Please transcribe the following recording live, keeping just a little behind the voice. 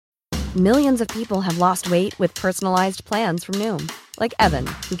Millions of people have lost weight with personalized plans from Noom. Like Evan,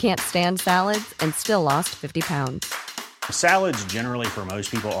 who can't stand salads and still lost 50 pounds. Salads generally for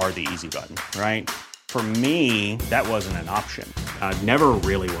most people are the easy button, right? For me, that wasn't an option. I never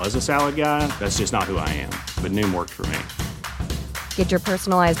really was a salad guy. That's just not who I am. But Noom worked for me. Get your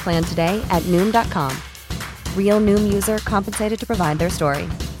personalized plan today at Noom.com. Real Noom user compensated to provide their story.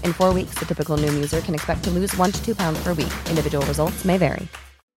 In 4 weeks, the typical Noom user can expect to lose 1 to 2 pounds per week. Individual results may vary.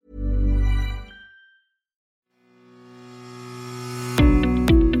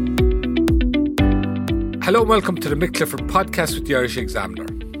 Hello and welcome to the Mick Clifford podcast with the Irish Examiner.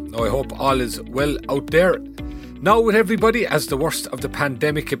 Now, I hope all is well out there. Now with everybody, as the worst of the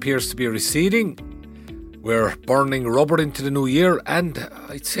pandemic appears to be receding, we're burning rubber into the new year, and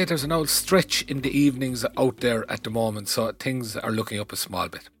I'd say there's an old stretch in the evenings out there at the moment, so things are looking up a small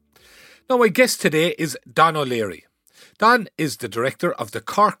bit. Now, my guest today is Don O'Leary. Don is the director of the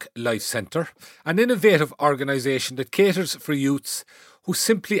Cork Life Centre, an innovative organisation that caters for youths who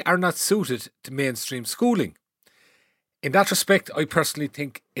simply are not suited to mainstream schooling. In that respect, I personally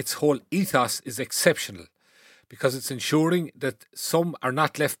think its whole ethos is exceptional, because it's ensuring that some are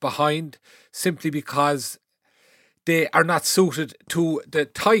not left behind simply because they are not suited to the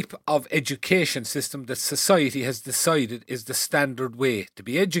type of education system that society has decided is the standard way to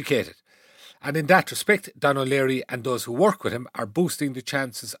be educated. And in that respect, Don O'Leary and those who work with him are boosting the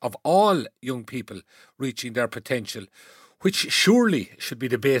chances of all young people reaching their potential, which surely should be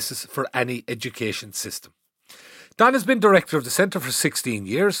the basis for any education system. Don has been director of the centre for 16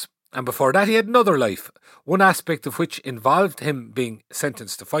 years, and before that he had another life, one aspect of which involved him being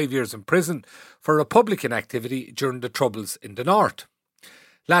sentenced to 5 years in prison for Republican activity during the Troubles in the North.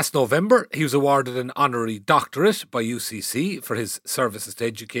 Last November, he was awarded an honorary doctorate by UCC for his services to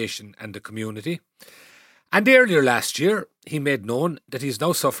education and the community. And earlier last year, he made known that he is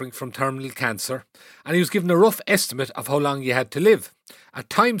now suffering from terminal cancer, and he was given a rough estimate of how long he had to live, a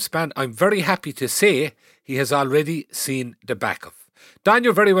time span I'm very happy to say he has already seen the back of. Don,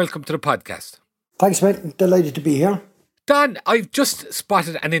 you're very welcome to the podcast. Thanks, mate. Delighted to be here. Don, I've just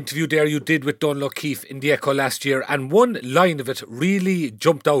spotted an interview there you did with Donal O'Keefe in the Echo last year, and one line of it really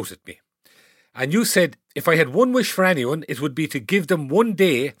jumped out at me. And you said, if I had one wish for anyone, it would be to give them one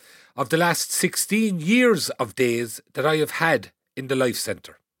day of the last 16 years of days that I have had in the Life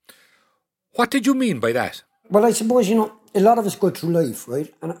Centre. What did you mean by that? Well, I suppose, a lot of us go through life,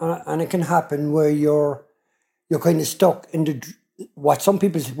 right? And it can happen where you're kind of stuck in what some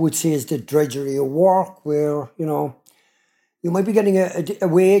people would say is the drudgery of work, where, you might be getting a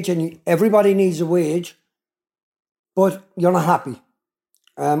wage, and everybody needs a wage, but you're not happy.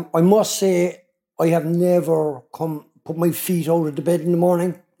 I must say, I have never put my feet out of the bed in the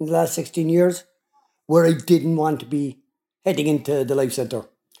morning in the last 16 years where I didn't want to be heading into the Life Centre.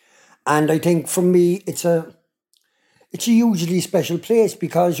 And I think for me, it's a hugely special place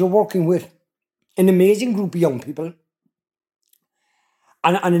because you're working with an amazing group of young people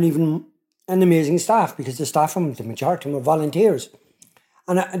and an amazing staff, because the staff, from the majority of them, are volunteers.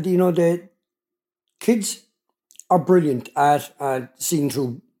 And the kids are brilliant at seeing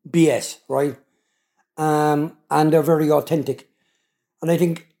through BS, right? And they're very authentic. And I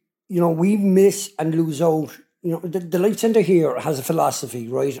think, we miss and lose out. The Life Centre here has a philosophy,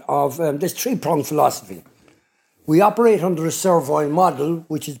 right, of this three-pronged philosophy. We operate under a Servile model,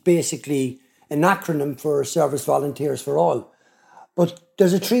 which is basically an acronym for Service Volunteers for All. But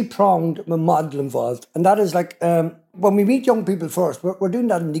there's a three-pronged model involved. And that is like, when we meet young people first, we're doing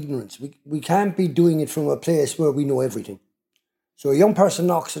that in ignorance. We can't be doing it from a place where we know everything. So a young person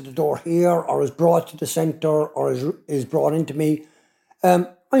knocks at the door here, or is brought to the centre, or is brought into me.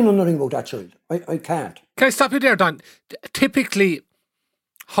 I know nothing about that child. I can't. Can I stop you there, Don? Typically,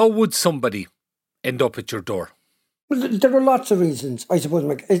 how would somebody end up at your door? Well, there are lots of reasons, I suppose,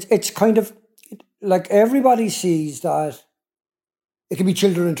 Mike. It's kind of like everybody sees that it can be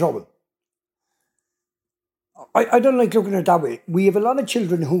children in trouble. I don't like looking at it that way. We have a lot of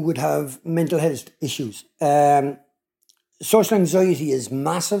children who would have mental health issues. Social anxiety is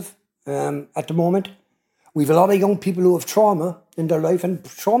massive at the moment. We have a lot of young people who have trauma in their life, and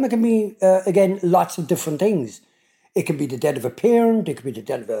trauma can be, again, lots of different things. It can be the death of a parent, it could be the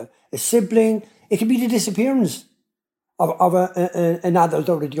death of a sibling, it could be the disappearance of an adult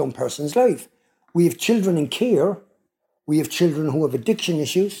or a young person's life. We have children in care, we have children who have addiction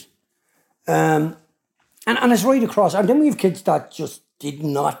issues, and it's right across. And then we have kids that just did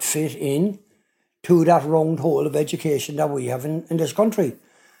not fit in to that round hole of education that we have in this country.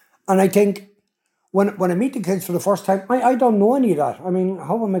 And I think when I meet the kids for the first time, I don't know any of that. I mean,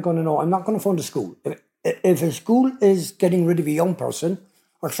 how am I going to know? I'm not going to phone the school. If a school is getting rid of a young person,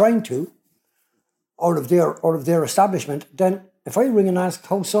 or trying to, out of their establishment, then if I ring and ask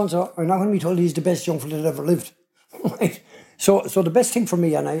how so-and-so, I'm not going to be told he's the best young fella that ever lived. Right? So the best thing for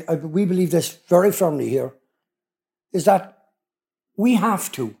me, and we believe this very firmly here, is that we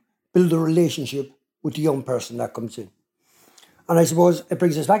have to build a relationship with the young person that comes in. And I suppose it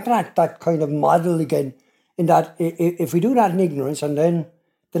brings us back to that kind of model again, in that if we do that in ignorance, and then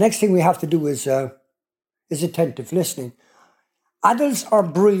the next thing we have to do is attentive listening. Adults are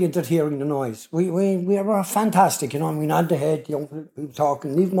brilliant at hearing the noise. We are fantastic, we nod the head, young people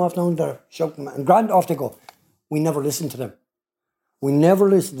talking, leave them off down there, shouting, and grand off they go. We never listen to them. We never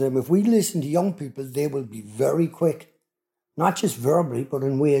listen to them. If we listen to young people, they will be very quick, not just verbally, but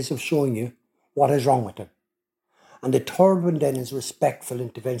in ways of showing you what is wrong with them. And the third one then is respectful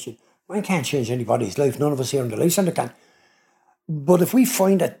intervention. I can't change anybody's life. None of us here in the Life Centre can. But if we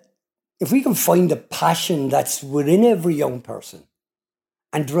can find a passion that's within every young person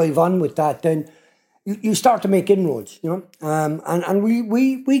and drive on with that, then you start to make inroads, And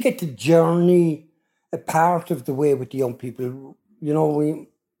we get to journey a part of the way with the young people.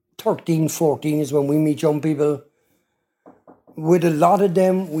 13, 14 is when we meet young people. With a lot of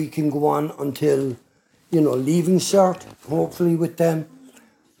them, we can go on until, leaving cert, hopefully with them.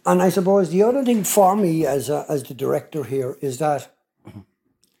 And I suppose the other thing for me as the director here is that,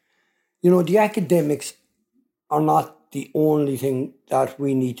 the academics are not the only thing that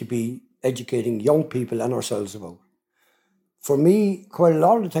we need to be educating young people and ourselves about. For me, quite a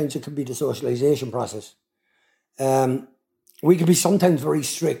lot of the times it can be the socialisation process. We can be sometimes very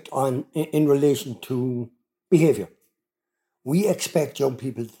strict in relation to behaviour. We expect young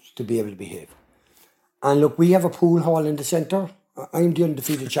people to be able to behave. And look, we have a pool hall in the centre. I'm the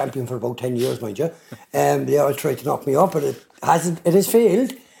undefeated champion for about 10 years, mind you. They all try to knock me up, but it has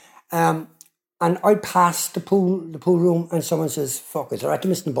failed. And I pass the pool room and someone says, fuck it. They're at the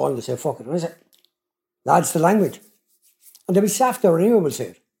missing ball and they say, fuck it. And I say, that's the language. And there'll be staff there and anyone will say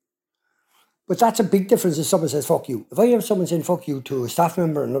it. But that's a big difference if someone says, fuck you. If I hear someone saying fuck you to a staff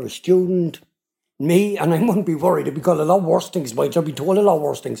member, another student, me, and I wouldn't be worried. I'd be called a lot worse things, but I'd be told a lot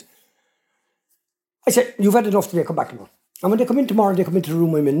worse things. I said, you've had enough today, come back tomorrow. And when they come in tomorrow, they come into the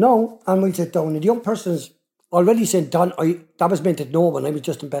room I'm in now, and we sit down, and the young person's already said, Don, that was meant at no one, I was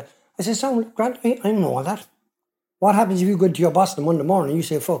just in bed. I said, Sam, Grant, I know all that. What happens if you go to your boss on Monday morning and you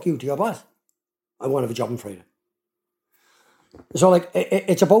say, fuck you to your boss? I won't have a job on Friday. So,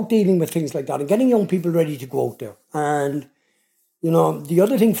 it's about dealing with things like that and getting young people ready to go out there. And, the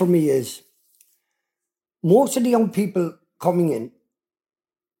other thing for me is, most of the young people coming in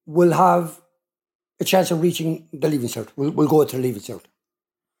will have a chance of reaching the Leaving Cert. We'll go to the Leaving Cert.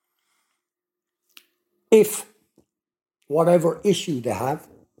 If whatever issue they have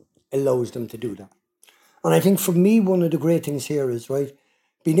allows them to do that. And I think for me, one of the great things here is,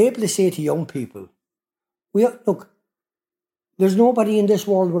 being able to say to young people, look, there's nobody in this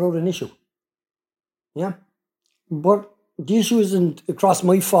world without an issue. Yeah? But the issue isn't across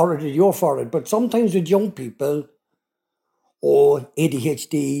my forehead or your forehead, but sometimes with young people,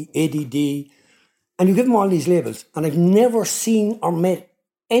 ADHD, ADD, and you give them all these labels, and I've never seen or met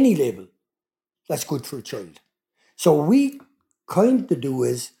any label that's good for a child. So what we kind of do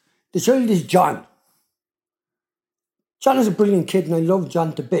is, the child is John. John is a brilliant kid, and I love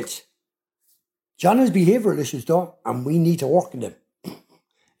John to bits. John has behavioural issues, though, and we need to work on them.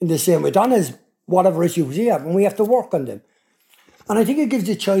 In the same way, Don has whatever issues he has, and we have to work on them. And I think it gives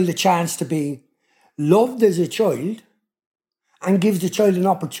the child a chance to be loved as a child, and gives the child an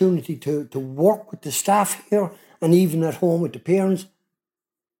opportunity to work with the staff here, and even at home with the parents,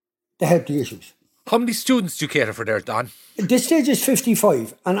 to help the issues. How many students do you cater for there, Don? This stage is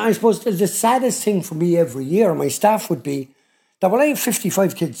 55, and I suppose the saddest thing for me every year, my staff, would be that when I have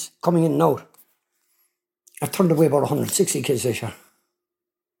 55 kids coming in and out, I've turned away about 160 kids this year.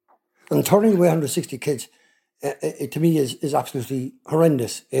 And turning away 160 kids, to me, is absolutely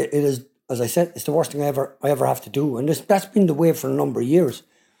horrendous. It is, as I said, it's the worst thing I ever have to do. And that's been the way for a number of years.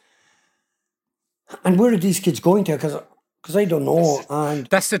 And where are these kids going to? Because I don't know. And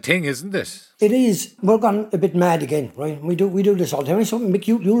that's the thing, isn't it? It is. We're gone a bit mad again, right? We do this all the time. So, Mick,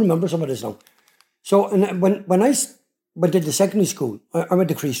 you remember some of this now. So when I went into secondary school, I went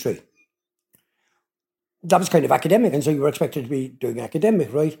to Cree Street. That was kind of academic, and so you were expected to be doing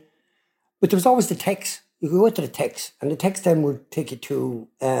academic, right? But there was always the text. You could go to the text, and the text then would take you to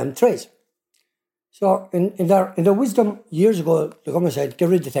trades. So in their wisdom, years ago, the government said, get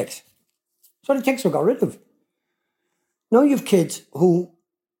rid of the text. So the text were got rid of. Now you have kids who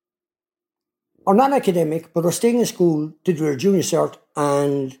are not academic, but are staying in school to do their junior cert,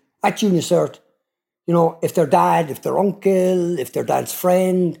 and at junior cert, you know, if their dad, if their uncle, if their dad's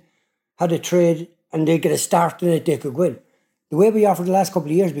friend had a trade and they get a start in it, they could win. The way we are for the last couple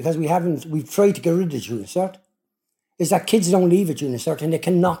of years, because we've tried to get rid of the junior cert, is that kids don't leave a junior cert and they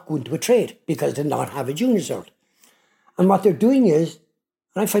cannot go into a trade because they not have a junior cert. And what they're doing is,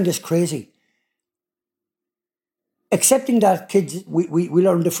 and I find this crazy, accepting that kids, we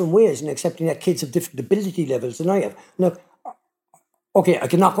learn different ways, and accepting that kids have different ability levels than I have. Now, okay, I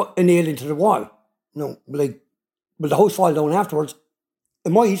can knock a nail into the wall. No, will the house fall down afterwards?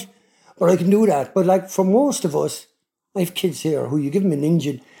 It might, but I can do that. But like for most of us, I have kids here who you give them an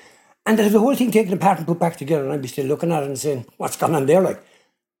engine and they have the whole thing taken apart and put back together, and I'd be still looking at it and saying, what's going on there? Like,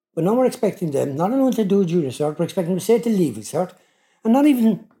 but now we're expecting them not only to do a junior cert, we're expecting them to stay to leaving cert, and not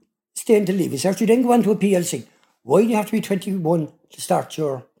even staying to leaving cert. You then go on to a PLC. Why do you have to be 21 to start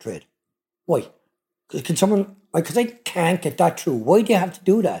your trade? Why? Because I can't get that through. Why do you have to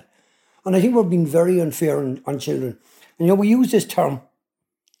do that? And I think we're being very unfair on children. And, you know, we use this term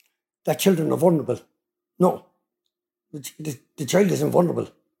that children are vulnerable. No, the child isn't vulnerable.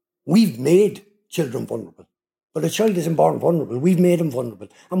 We've made children vulnerable. But a child isn't born vulnerable. We've made them vulnerable.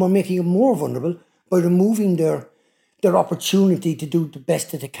 And we're making them more vulnerable by removing their opportunity to do the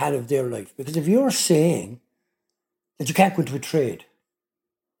best that they can of their life. Because if you're saying that you can't go into a trade,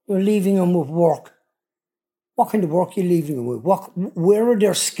 you're leaving them with work. What kind of work are you leaving them with? Where are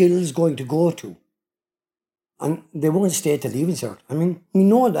their skills going to go to? And they won't stay at the leaving cert. I mean, we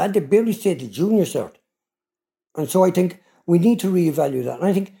know that. They barely stay at the junior cert. And so I think we need to reevaluate that. And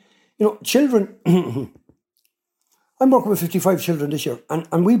I think, you know, children, I'm working with 55 children this year,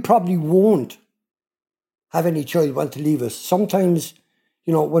 and we probably won't have any child want to leave us. Sometimes,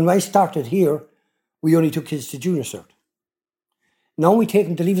 you know, when I started here, we only took kids to junior cert. Now we take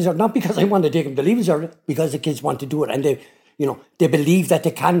them to leaving cert, not because I want to take them to leaving cert, because the kids want to do it, and they believe that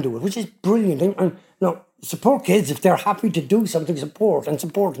they can do it, which is brilliant. And you know, support kids if they're happy to do something, support.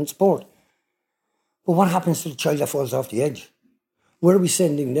 But what happens to the child that falls off the edge? Where are we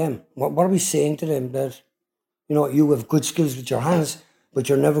sending them? What are we saying to them? That, you know, you have good skills with your hands, but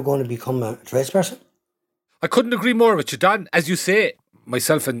you're never going to become a tradesperson? I couldn't agree more with you, Don. As you say,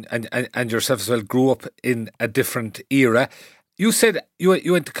 myself and yourself as well grew up in a different era. You said you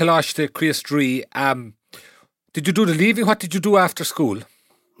went to Kalash to Creastry. Did you do the leaving? What did you do after school?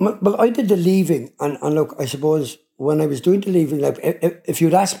 Well, I did the leaving, and look, I suppose when I was doing the leaving, like if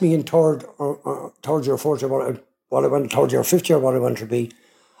you'd asked me in third year, fourth year, what I went, third year, fifth year, what I wanted to be,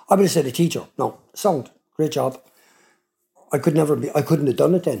 I would have said a teacher. No, sound, great job. I couldn't have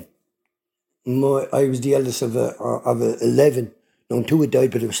done it then. I was the eldest of 11. No, 2 had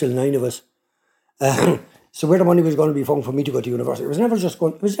died, but there were still 9 of us. So where the money was going to be found for me to go to university, it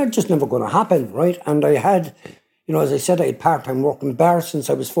was just never going to happen, right? And I had, you know, as I said, I had part-time work in bars since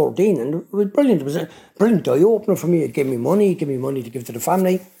I was 14, and it was brilliant. It was a brilliant eye-opener for me. It gave me money to give to the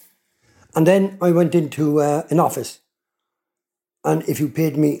family. And then I went into an office. And if you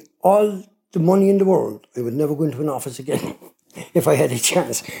paid me all the money in the world, I would never go into an office again if I had a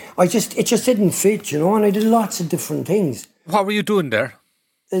chance. It just didn't fit, you know, and I did lots of different things. What were you doing there?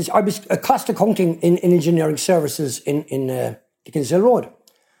 I was a cost accounting in engineering services in the Kinsale Road,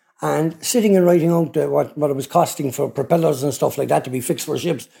 and sitting and writing out what it was costing for propellers and stuff like that to be fixed for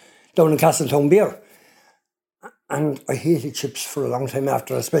ships down in Castletown Beer. And I hated ships for a long time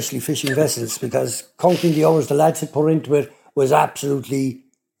after, especially fishing vessels, because counting the hours the lads had put into it was absolutely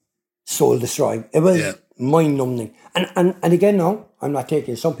soul destroying. It was mind numbing. And again, no, I'm not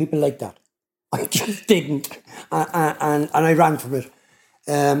taking it. Some people like that. I just didn't, and I ran from it.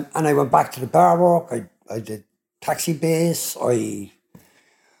 And I went back to the bar work. I did taxi base. I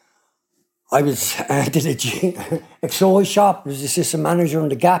did a XO shop. I was assistant manager on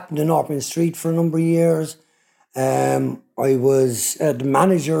the Gap in the Northern Street for a number of years. I was the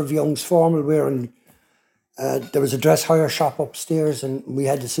manager of Young's Formal Wear, and there was a dress hire shop upstairs, and we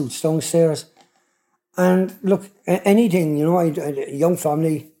had the suits downstairs. And look, anything, you know, I had a young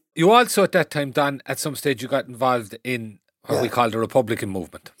family. You also at that time, Don, at some stage you got involved in what we call the Republican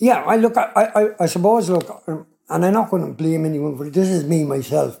movement. Yeah, I suppose, and I'm not going to blame anyone for it. This is me,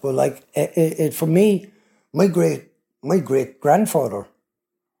 myself, but like, it for me, my great grandfather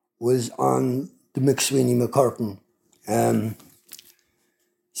was on the McSweeney McCurtain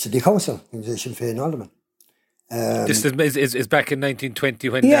City Council. He was a Sinn Féin alderman. This is back in 1920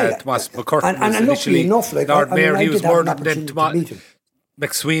 when Thomas McCurtain was initially enough, like, Lord Mayor. He was murdered, then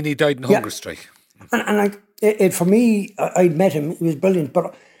McSweeney died in a hunger strike. And like, it for me, I'd met him. He was brilliant.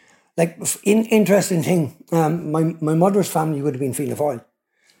 But like, interesting thing, my mother's family would have been Fianna Fáil.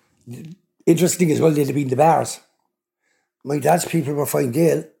 Interesting as well, they'd have been the Bars. My dad's people were Fine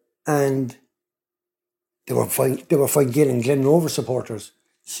Gael, and They were Fine Gael and Glen Rover supporters.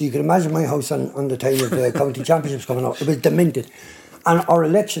 So you can imagine my house on the time of the county championships coming up. It was demented. And our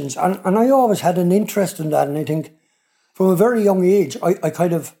elections, and I always had an interest in that. And I think from a very young age, I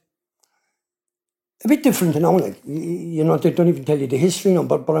kind of, a bit different now, like, you know, they don't even tell you the history, you know,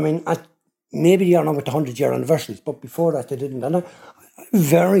 but I mean, maybe they are now with the 100-year anniversaries, but before that they didn't. And I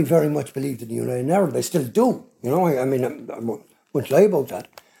very, very much believed in the United Ireland. I still do, you know, I mean, I won't lie about that.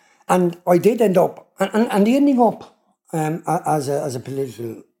 And I did end up, and the ending up as a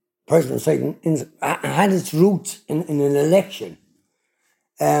political president had its roots in an election.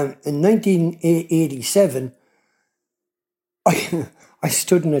 In 1987, I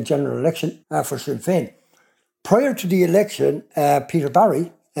stood in a general election for Sinn Féin. Prior to the election, Peter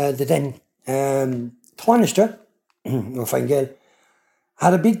Barry, the then Tánaiste, or Fine Gael,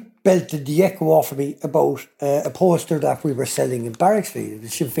 had a big belted the echo off of me about a poster that we were selling in Barracksfield. It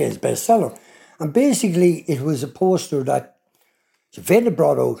was Sinn Féin's bestseller. And basically, it was a poster that Sinn Féin had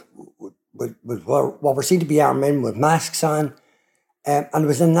brought out with what were seen to be armed men with masks on. And it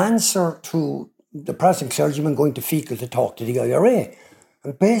was an answer to the Protestant clergyman going to Fecal to talk to the IRA.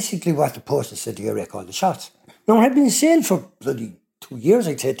 And basically what the poster said, the IRA called the shots. Now, it had been sale for bloody 2 years,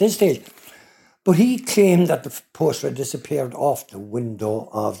 I'd say, at this stage. But he claimed that the poster had disappeared off the window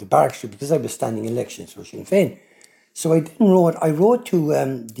of the Barrack because I was standing elections for Sinn Féin. So I wrote to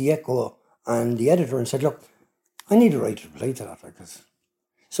the Echo and the editor and said, look, I need a right to reply to that.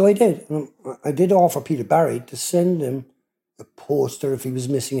 So I did. I did offer Peter Barry to send him a poster if he was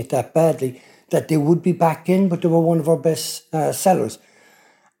missing it that badly, that they would be back in, but they were one of our best sellers.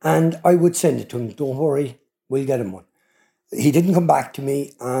 And I would send it to him. Don't worry, we'll get him one. He didn't come back to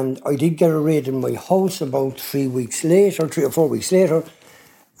me, and I did get a raid in my house about 3 weeks later, 3 or 4 weeks later,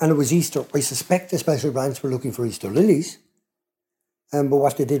 and it was Easter. I suspect the special branch were looking for Easter lilies. But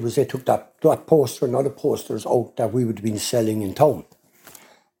what they did was they took that poster and other posters out that we would have been selling in town.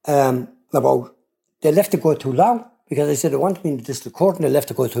 They left it go too long, because they said they wanted me in the district court, and they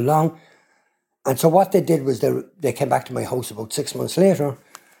left it go too long. And so what they did was they came back to my house about 6 months later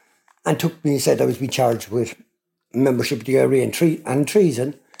and took me and said I was being charged with membership of the IRA and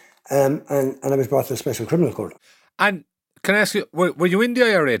treason, and I was brought to a special criminal court. And can I ask you, were you in the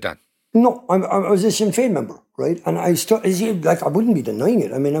IRA then? No, I was a Sinn Féin member, right? And I wouldn't be denying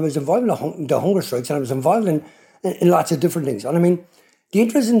it. I mean, I was involved in the hunger strikes, and I was involved in lots of different things. And I mean, the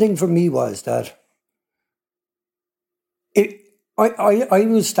interesting thing for me was that I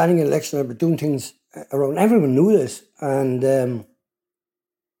was standing in election, I was doing things around, everyone knew this, and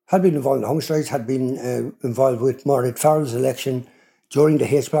had been involved in the hunger strikes, had been involved with Margaret Farrell's election during the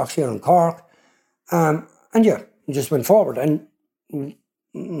H blocks here in Cork. And yeah, just went forward. And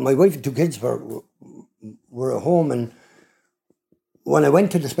my wife and 2 kids were at home, and when I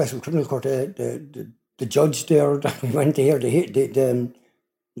went to the special criminal court, the judge there that we went to hear,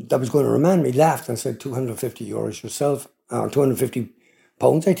 that was going to remand me, laughed and said, €250 yourself, or £250,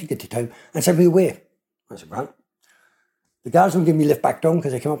 I think at the time, and sent me away. I said, well, the guards wouldn't give me a lift back down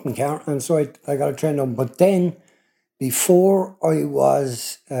because I came up in the car, and so I got a train down. But then, before they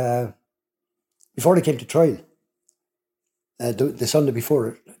came to trial, the Sunday before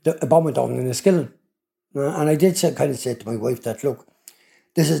it, a bomb went down in Enniskillen. And I did say to my wife that, look,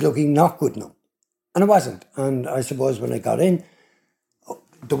 this is looking not good now. And it wasn't. And I suppose when I got in,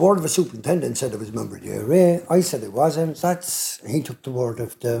 the word of a superintendent said I was a member of the IRA. I said it wasn't. He took the word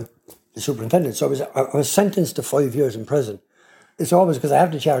of the superintendent. So I was sentenced to 5 years in prison. It's always, because I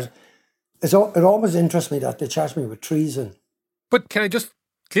have the charge, it always interests me that they charged me with treason. But can I just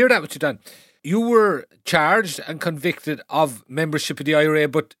clear that with you, Dan? You were charged and convicted of membership of the IRA,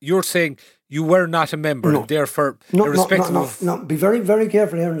 but you're saying you were not a member, no. Therefore, irrespective of... No, be very, very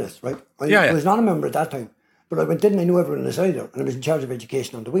careful hearing this, right? I was not a member at that time, but I went in and I knew everyone inside there, and I was in charge of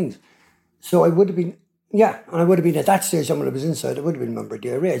education on the wings. So I would have been, and I would have been at that stage, someone who was inside, I would have been a member of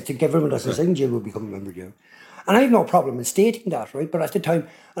the IRA. I think everyone that's inside in jail would become a member of the IRA. And I have no problem in stating that, right? But at the time,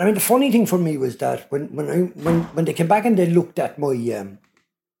 and I mean, the funny thing for me was that when they came back and they looked at my...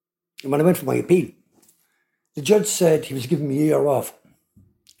 when I went for my appeal, the judge said he was giving me a year off.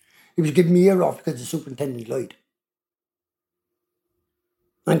 He was giving me a year off because the superintendent lied.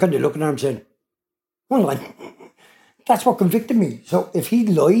 I'm kind of looking at him saying, well, that's what convicted me. So if he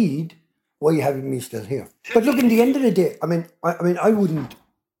lied, why are you having me still here? But look, in the end of the day, I'm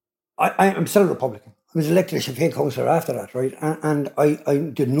still a Republican. I was elected as Sinn Féin councillor after that, right? And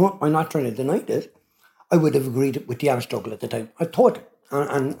I'm not trying to deny this. I would have agreed with the armed struggle at the time. I thought it.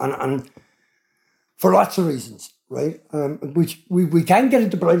 And for lots of reasons, right? Which we can get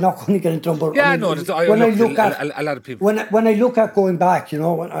into, but I'm not going to get into them. But yeah, when I look at a lot of people, when I look at going back, you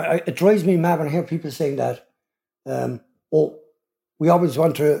know, it drives me mad when I hear people saying that we always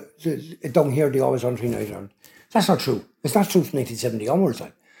want to, down here they always want to unite Ireland. That's not true. It's not true from 1970 onwards.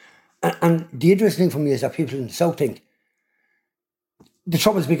 And the interesting thing for me is that people in the South think the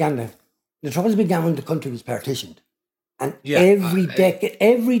troubles began then. The troubles began when the country was partitioned. And every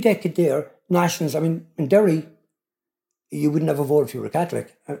decade there, nationals, I mean, in Derry, you wouldn't have a vote if you were a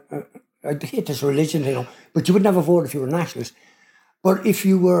Catholic. I hate this religion, but you wouldn't have a vote if you were a nationalist. But if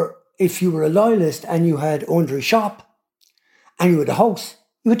you were a loyalist and you had owned a shop and you had a house,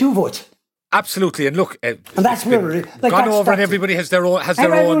 you had 2 votes. Absolutely, and look, and that's where it is. Gone over, and everybody has their own.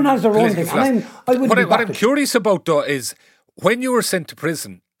 Everyone has their own thing. What I'm curious about, though, is when you were sent to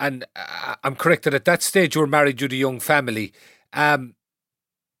prison, and I'm correct that at that stage you were married to a young family. That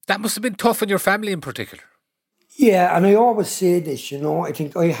must have been tough on your family in particular. Yeah, and I always say this, I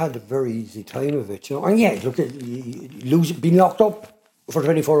think I had a very easy time of it, And look, being locked up for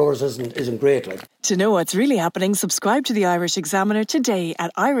 24 hours isn't great. To know what's really happening, subscribe to the Irish Examiner today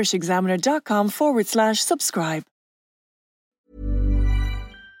at irishexaminer.com/subscribe.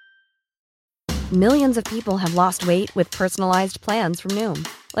 Millions of people have lost weight with personalized plans from Noom.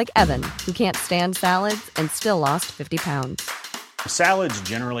 Like Evan, who can't stand salads and still lost 50 pounds. Salads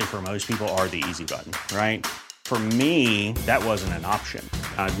generally for most people are the easy button, right? For me, that wasn't an option.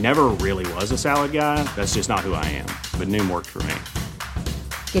 I never really was a salad guy. That's just not who I am. But Noom worked for me.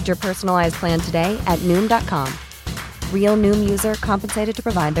 Get your personalized plan today at Noom.com. Real Noom user compensated to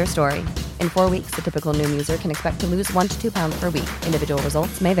provide their story. In 4 weeks, the typical Noom user can expect to lose 1 to 2 pounds per week. Individual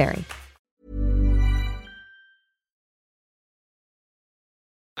results may vary.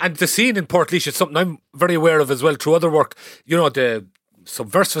 And the scene in Portlaoise is something I'm very aware of as well through other work. The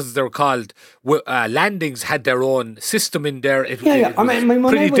subversives, as they were called, landings had their own system in there. It when I went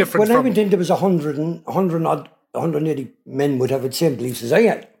in, there was 180 men would have the same beliefs as I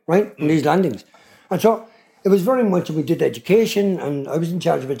had, right, in these landings. And so it was very much, we did education, and I was in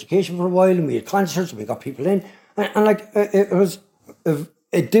charge of education for a while, and we had concerts, and we got people in. And it was a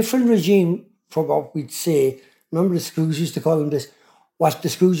different regime from what we'd say. Remember the schools used to call them this, what the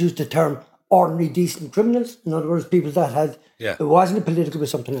schools used to term ordinary decent criminals. In other words, people that had, it wasn't a political, it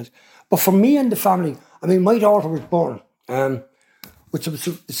was something else. But for me and the family, my daughter was born with some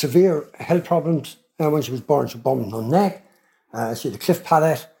severe health problems. When she was born with her neck. She had a cleft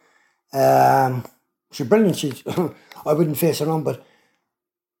palate. She was brilliant. I wouldn't face her on, but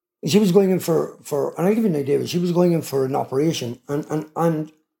she was going in for and I'll give you an idea, she was going in for an operation,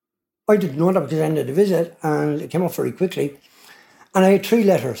 and I didn't know that because I ended the visit, and it came up very quickly. And I had 3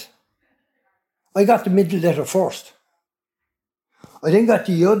 letters. I got the middle letter first. I then got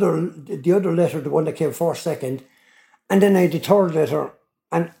the other letter, the one that came first, second, and then I had the 3rd letter,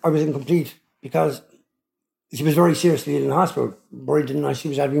 and I was incomplete because she was very seriously ill in the hospital. Worried didn't she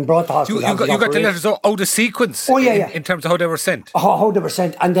was being brought to hospital. You got the letters out of sequence. Oh yeah, in terms of how they were sent. How they were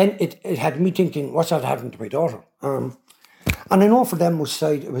sent, and then it had me thinking, what's that happened to my daughter? And I know for them which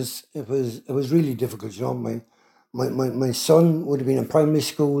side it was really difficult. My son would have been in primary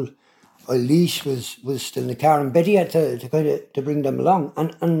school. Elise was still in the car, and Betty had to bring them along,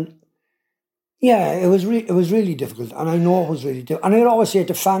 and yeah, it was really difficult, and I know it was really difficult. And I'd always say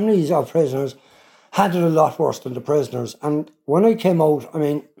the families of prisoners had it a lot worse than the prisoners. And when I came out,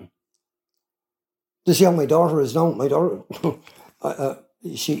 to see how my daughter is now, my daughter,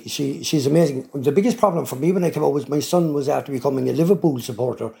 she's amazing. The biggest problem for me when I came out was my son was after becoming a Liverpool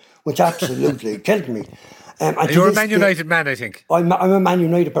supporter, which absolutely killed me. And you're a Man United man, I think. I'm a Man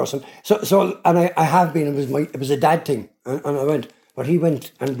United person. So and I have been. It was a dad thing, and I went, but he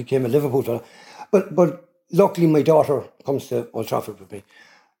went and became a Liverpool fella. But luckily, my daughter comes to Old Trafford with me.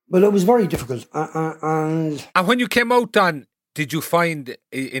 But it was very difficult. And when you came out, Don, did you find,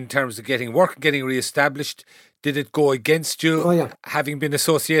 in terms of getting work, getting re-established, did it go against you, having been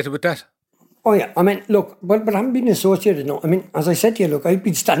associated with that? Oh, yeah. Look, but I haven't been associated, no. As I said to you, look, I've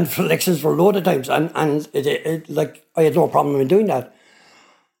been standing for elections for a load of times, and I had no problem in doing that.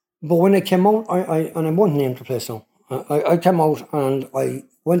 But when I came out, I won't name the place now. I came out and I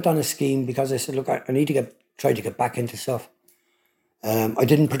went on a scheme because I said, look, I need to try to get back into stuff. I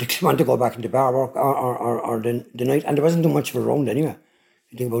didn't particularly want to go back into bar work or the night, and there wasn't too much of a round anyway.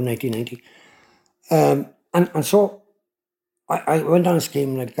 I think about 1990. And so I went on a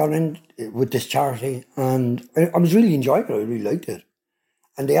scheme and I got in with this charity, and I was really enjoying it. I really liked it.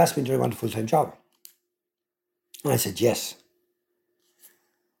 And they asked me, do I want a full-time job? And I said, yes.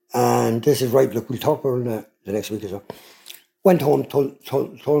 And they said, right, look, we'll talk about the next week or so. Went home,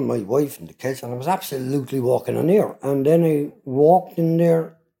 told my wife and the kids, and I was absolutely walking on air. And then I walked in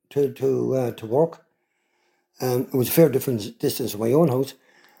there to work. It was a fair distance from my own house.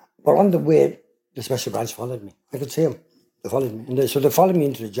 But on the way, the special branch followed me. I could see them. They followed me. So they followed me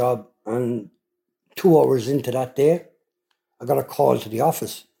into the job, and 2 hours into that day, I got a call to the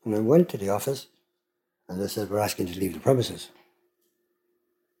office. And I went to the office, and they said, we're asking you to leave the premises.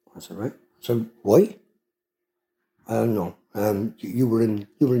 I said, right. So why? I don't know. You were in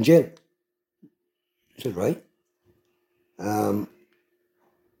jail. I said, right.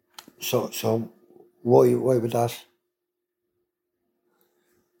 So why would that?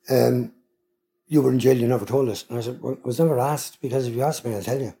 You were in jail, you never told us. And I said, well, I was never asked, because if you asked me, I'll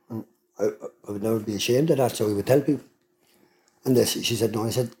tell you. And I would never be ashamed of that, so we would tell people. And she said, no. I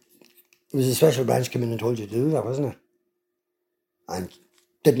said, it was a special branch came in and told you to do that, wasn't it? And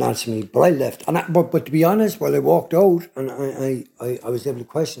didn't answer me, but I left. And but to be honest, while I walked out, and I was able to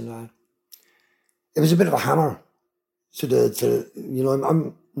question that, it was a bit of a hammer.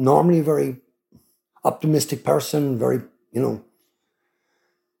 I'm normally a very optimistic person, very,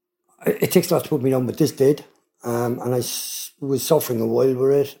 it takes a lot to put me down, but this did. And I was suffering a while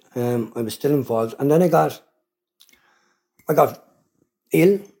with it. I was still involved. And then I got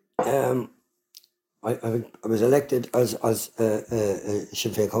ill. I was elected as a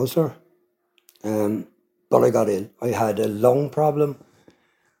Sinn Féin councillor, but I got ill. I had a lung problem,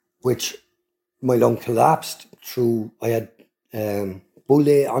 which my lung collapsed through. I had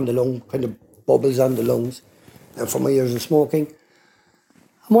bullae on the lung, kind of bubbles on the lungs from my years of smoking.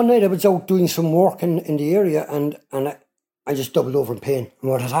 And one night I was out doing some work in the area, and I just doubled over in pain.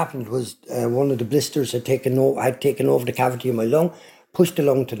 And what had happened was one of the blisters had taken over the cavity of my lung, pushed the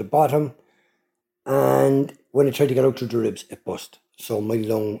lung to the bottom, and when I tried to get out through the ribs, it burst. So my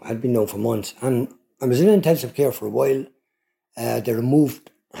lung had been down for months, and I was in intensive care for a while. They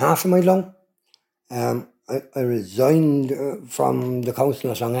removed half of my lung. I resigned from the council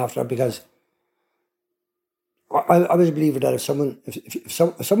not long after, because I was a believer that if someone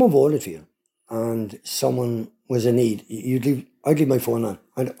voted for you and someone was in need, I'd leave my phone on.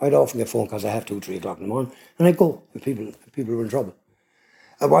 I'd often get phone calls. I have 2-3 o'clock in the morning, and I'd go if people were in trouble.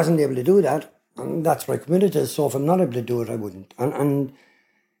 I wasn't able to do that, and that's what I committed to. So if I'm not able to do it, I wouldn't. And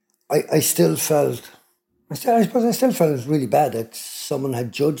I still felt, I suppose I still felt really bad that someone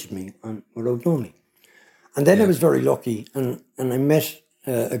had judged me without knowing me. And then I was very lucky, and I met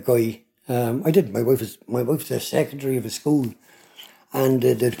a guy. I did. My wife was the secretary of a school, and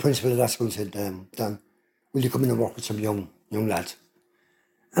the principal of that school said, Dan, will you come in and work with some young lads?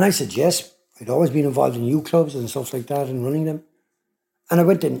 And I said yes. I'd always been involved in youth clubs and stuff like that and running them. And I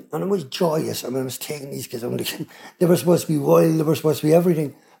went in, and it was joyous. I mean, I was taking these kids. They were supposed to be wild. They were supposed to be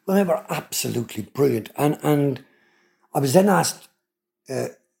everything. But they were absolutely brilliant. And I was then asked,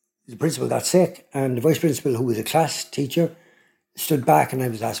 the principal got sick, and the vice principal, who was a class teacher, stood back, and I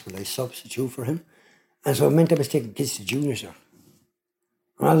was asked, will I substitute for him? And so it meant I was taking kids to junior cert.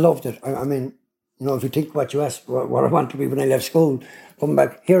 And I loved it. I mean, if you think what you asked, what I want to be when I left school, coming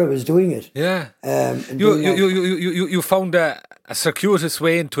back here, I was doing it. Yeah. You found a circuitous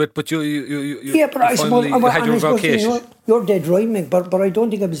way into it, but you but I suppose you had your vocation. You're dead right, Mick, but I don't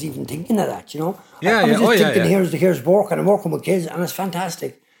think I was even thinking of that. I was just thinking, here's work, and I'm working with kids, and it's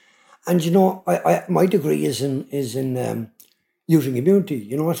fantastic. And my degree is in youth and community.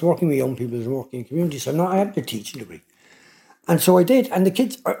 It's working with young people, it's working in community. So I have the teaching degree. And so I did, and the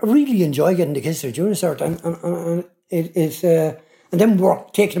kids, I really enjoy getting the kids to junior cert, and it's and then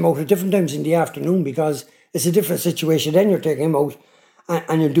taking them out at different times in the afternoon, because it's a different situation. Then you're taking them out,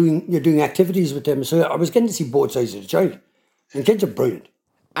 and you're doing activities with them. So I was getting to see both sides of the child, and kids are brilliant.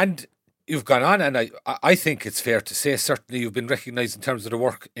 And you've gone on, and I think it's fair to say, certainly you've been recognised in terms of the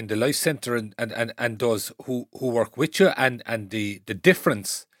work in the Life Centre and those who work with you, and the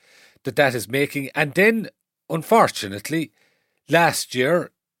difference that is making. And then, unfortunately, last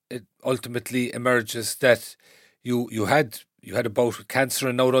year, it ultimately emerges that you had a bout with cancer,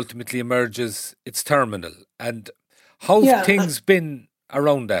 and now it ultimately emerges it's terminal. And how's things been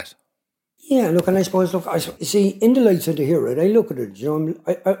around that? Yeah, look, and I suppose, you see, in the Life Centre here, right, I look at it,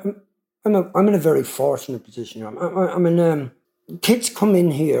 I'm in a very fortunate position. I'm in, kids come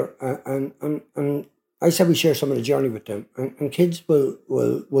in here, and I said we share some of the journey with them, and kids will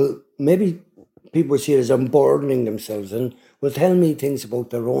maybe people will see it as unburdening themselves, and will tell me things about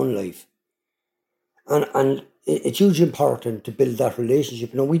their own life. And it's hugely important to build that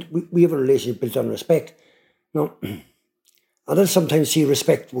relationship. We have a relationship built on respect. Others sometimes see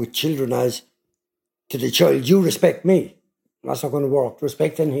respect with children as, to the child, you respect me. That's not going to work.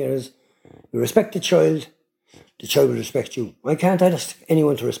 Respect in here is, you respect the child will respect you. I can't ask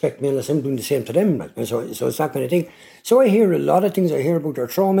anyone to respect me unless I'm doing the same to them. So it's that kind of thing. So I hear a lot of things. I hear about their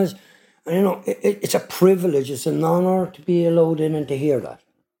traumas. And, it's a privilege. It's an honour to be allowed in and to hear that.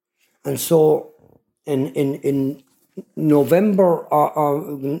 And so in November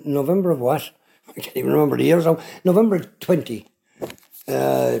November of what? I can't even remember the years now. November 20.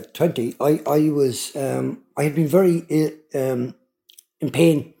 I had been very in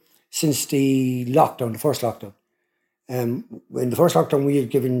pain since the lockdown, the first lockdown. In the first lockdown, we had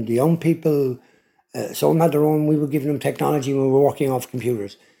given the young people, some had their own, we were giving them technology, we were working off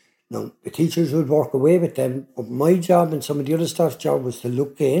computers. Now, the teachers would work away with them, but my job and some of the other staff's job was to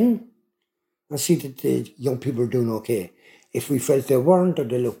look in and see that the young people were doing okay. If we felt they weren't or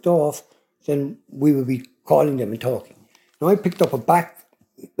they looked off, then we would be calling them and talking. Now, I picked up a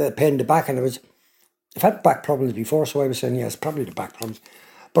pain in the back, and I've had back problems before, so I was saying, yes, probably the back problems.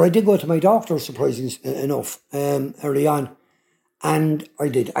 But I did go to my doctor, surprisingly enough, early on. And I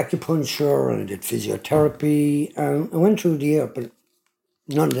did acupuncture and I did physiotherapy. I went through the year, but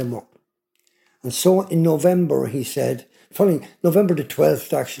none of them worked. And so in November, he said, November the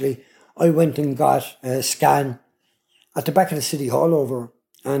 12th, actually, I went and got a scan at the back of the City Hall over.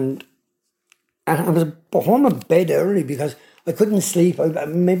 And I was home in bed early because I couldn't sleep. I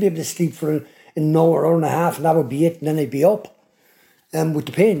maybe able to sleep for an hour and a half, and that would be it. And then I'd be up with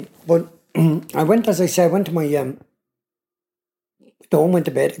the pain. But I went, as I said, I went to my home, went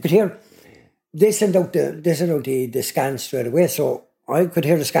to bed. I could hear they sent out the scan straight away, so I could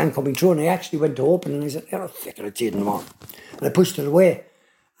hear the scan coming through, and I actually went to open, and I said, "I'll see it in the morning." And I pushed it away,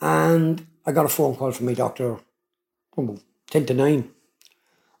 and I got a phone call from my doctor, 10 to 9,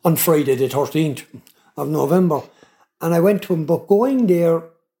 on Friday the 13th of November. And I went to him, but going there,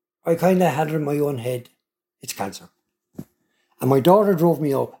 I kind of had it in my own head, it's cancer. And my daughter drove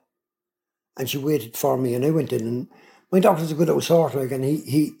me up, and she waited for me, and I went in, and my doctor's a good old sort, like, and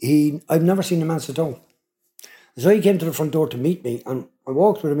he I've never seen a man sit down. So he came to the front door to meet me, and I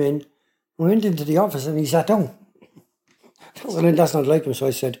walked with him in, we went into the office, and he sat down. And that's not like him, so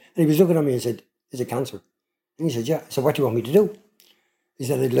I said, and he was looking at me and said, "Is it cancer?" And he said, "Yeah." I said, "What do you want me to do?" He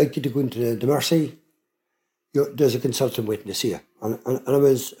said, "I'd like you to go into the Mercy. There's a consultant waiting to see you." And I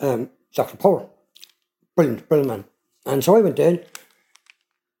was Dr. Power. Brilliant man. And so I went in.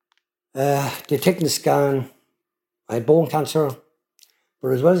 They taken the scan. I had bone cancer.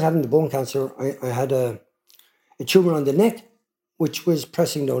 But as well as having the bone cancer, I had a tumour on the neck, which was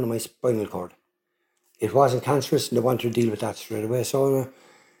pressing down on my spinal cord. It wasn't cancerous, and they wanted to deal with that straight away. So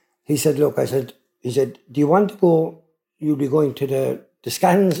he said, "Look," he said, "Do you want to go, you'll be going to the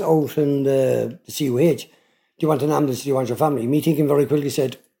scans out in the CUH. Do you want an ambulance? Do you want your family?" Me thinking very quickly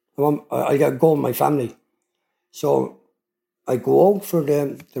said, I got to go with my family. So I go out for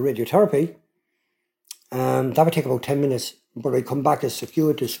the radiotherapy. That would take about 10 minutes, but I come back a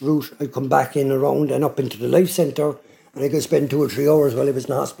circuitous route. I come back in around and up into the Life Centre, and I could spend 2 or 3 hours while I was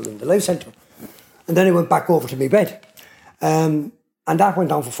in the hospital in the Life Centre. And then I went back over to my bed. And that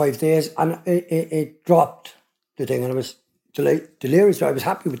went on for 5 days, and it dropped the thing, and I was delirious. I was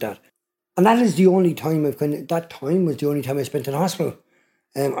happy with that. And that is the only time that time was the only time I spent in hospital.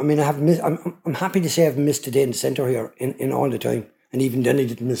 I mean, I'm happy to say I've missed a day in the centre here in all the time. And even then I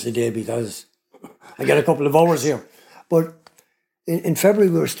didn't miss a day because I get a couple of hours here. But in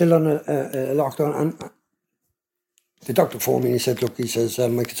February we were still on a lockdown, and the doctor phoned me and he said, "Look," he says,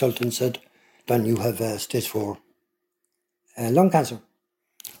 "my consultant said, Dan, you have stage 4 lung cancer."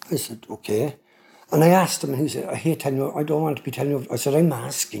 I said, "Okay." And I asked him, and he said, "I hate telling you, I don't want to be telling you." I said, "I'm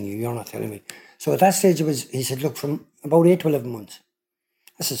asking you, you're not telling me." So at that stage he said, "Look, from about 8 to 11 months.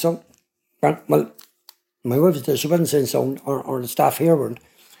 I said, "So, well, my wife was there, she wasn't saying so, or the staff here weren't.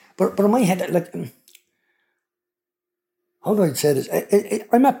 But in my head, like, how do I say this?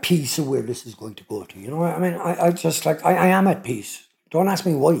 I'm at peace of where this is going to go to, you know? I mean, I just like, I am at peace. Don't ask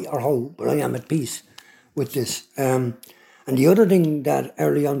me why or how, but I am at peace with this. And the other thing that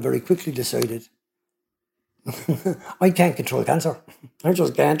early on very quickly decided, I can't control cancer. I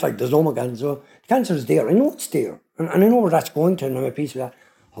just can't, like, there's no more cancer. So cancer is there. I know it's there. And I know where that's going to, and I'm at peace with that.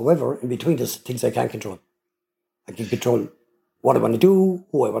 However, in between, there's things I can't control. I can control what I want to do,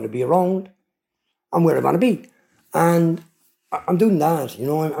 who I want to be around, and where I want to be. And I'm doing that, you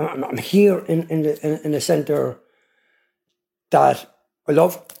know. I'm here in a centre that I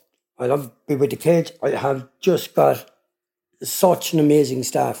love. I love being with the kids. I have just got such an amazing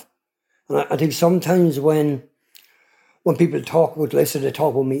staff. And I think sometimes when people talk about Leicester, they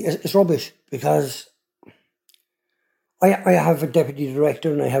talk about me, it's rubbish, because I have a deputy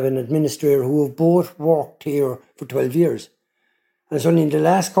director and I have an administrator who have both worked here for 12 years. And it's only in the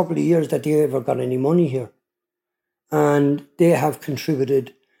last couple of years that they ever got any money here. And they have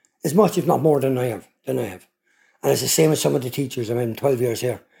contributed as much, if not more, than I have. And it's the same as some of the teachers. I mean, 12 years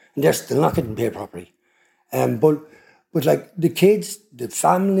here, and they're still not getting paid properly. But like the kids, the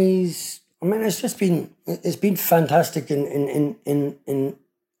families, I mean, it's been fantastic in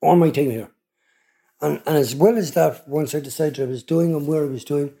all my time here. And as well as that, once I decided what I was doing and where I was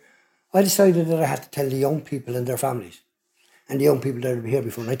doing, I decided that I had to tell the young people and their families and the young people that had been here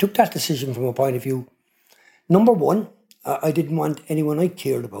before. And I took that decision from a point of view. Number one, I didn't want anyone I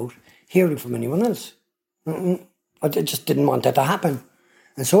cared about hearing from anyone else. I just didn't want that to happen.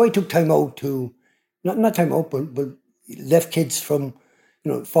 And so I took time out to, not time out, but left kids from,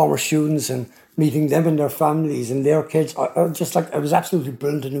 former students and meeting them and their families and their kids. I was absolutely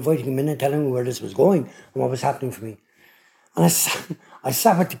brilliant in inviting them in and telling them where this was going and what was happening for me. And I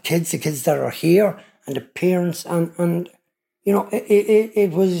sat with the kids that are here and the parents and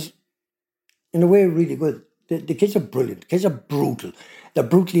it was, in a way, really good. The kids are brilliant. The kids are brutal. They're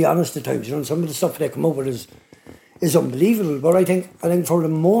brutally honest at times. Some of the stuff they come up with is unbelievable. But I think for the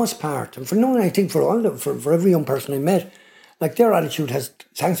most part, and I think for every young person I met, like their attitude has,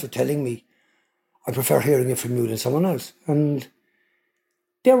 thanks for telling me, I prefer hearing it from you than someone else. And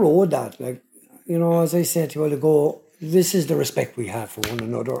they're owed that. Like, as I said to you a while ago, this is the respect we have for one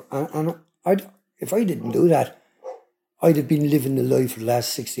another. And if I didn't do that, I'd have been living the life for the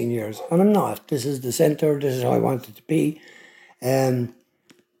last 16 years. And I'm not. This is the centre. This is how I want it to be. The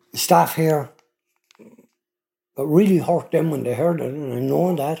staff here, it really hurt them when they heard it. And I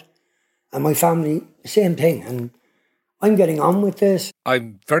know that. And my family, same thing. And I'm getting on with this.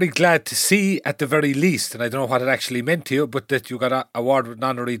 I'm very glad to see, at the very least, and I don't know what it actually meant to you, but that you got an award with an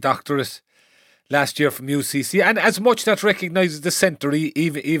honorary doctorate last year from UCC. And as much that recognises the centre,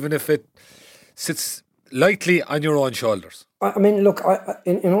 even if it sits lightly on your own shoulders. I mean, look,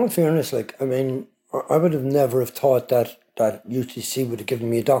 in all fairness, I would have never thought that UCC would have given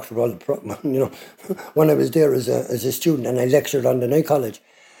me a doctorate, when I was there as a student and I lectured on the night college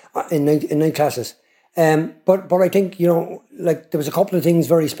in night classes. But I think, there was a couple of things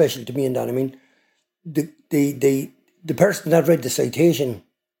very special to me in that. I mean, the person that read the citation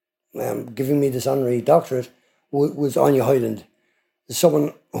giving me this honorary doctorate was Anya Hyland,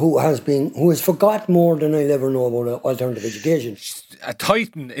 someone who has forgot more than I'll ever know about alternative education. A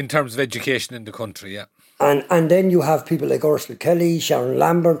titan in terms of education in the country, yeah. And then you have people like Ursula Kelly, Sharon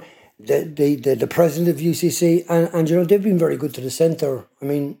Lambert, the president of UCC, and they've been very good to the centre. I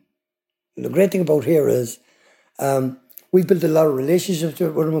mean, the great thing about here is we've built a lot of relationships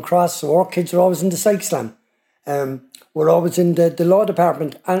with them across, so our kids are always in the Psych Slam. We're always in the law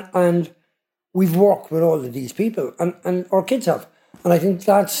department, and we've worked with all of these people, and our kids have. And I think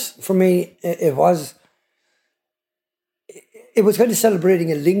that's, for me, it was kind of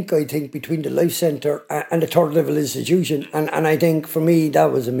celebrating a link, I think, between the Life Centre and the third level institution. And I think, for me,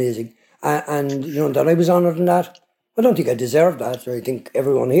 that was amazing. And that I was honoured in that. I don't think I deserve that. I think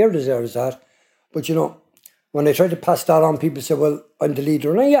everyone here deserves that. But, when I try to pass that on, people say, well, I'm the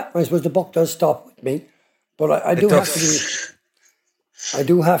leader. And I suppose the buck does stop with me. But I do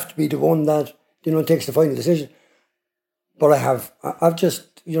have to be the one that, takes the final decision. But I've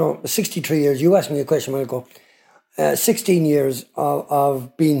just, 63 years, you asked me a question a while ago, 16 years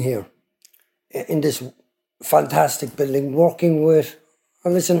of being here in this fantastic building, working with,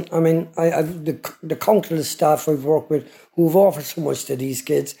 and listen, I mean, I've the countless staff I've worked with who've offered so much to these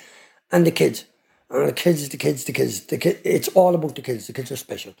kids and the kids. And the kids. It's all about the kids. The kids are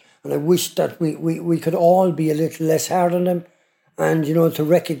special. And I wish that we could all be a little less hard on them and, to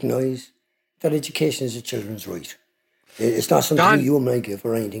recognise that education is a children's right. It's not something Don, you and I give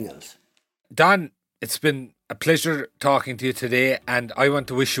or anything else. Don, it's been a pleasure talking to you today, and I want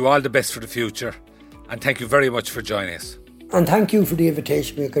to wish you all the best for the future. And thank you very much for joining us. And thank you for the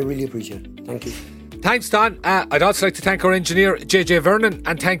invitation, Mick. I really appreciate it. Thank you. Thanks, Don. I'd also like to thank our engineer, JJ Vernon,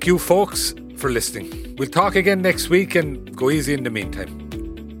 and thank you, folks, for listening. We'll talk again next week, and go easy in the meantime.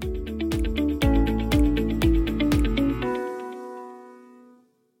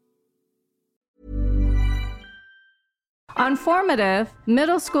 On Formative,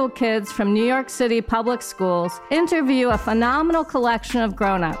 middle school kids from New York City public schools interview a phenomenal collection of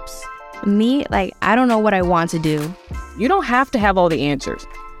grown-ups. Me, I don't know what I want to do. You don't have to have all the answers.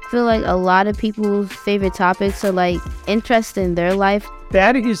 I feel like a lot of people's favorite topics are interest in their life.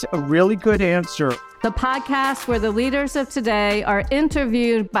 That is a really good answer. The podcast where the leaders of today are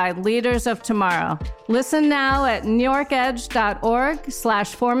interviewed by leaders of tomorrow. Listen now at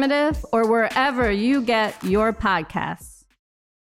newyorkedge.org/formative or wherever you get your podcasts.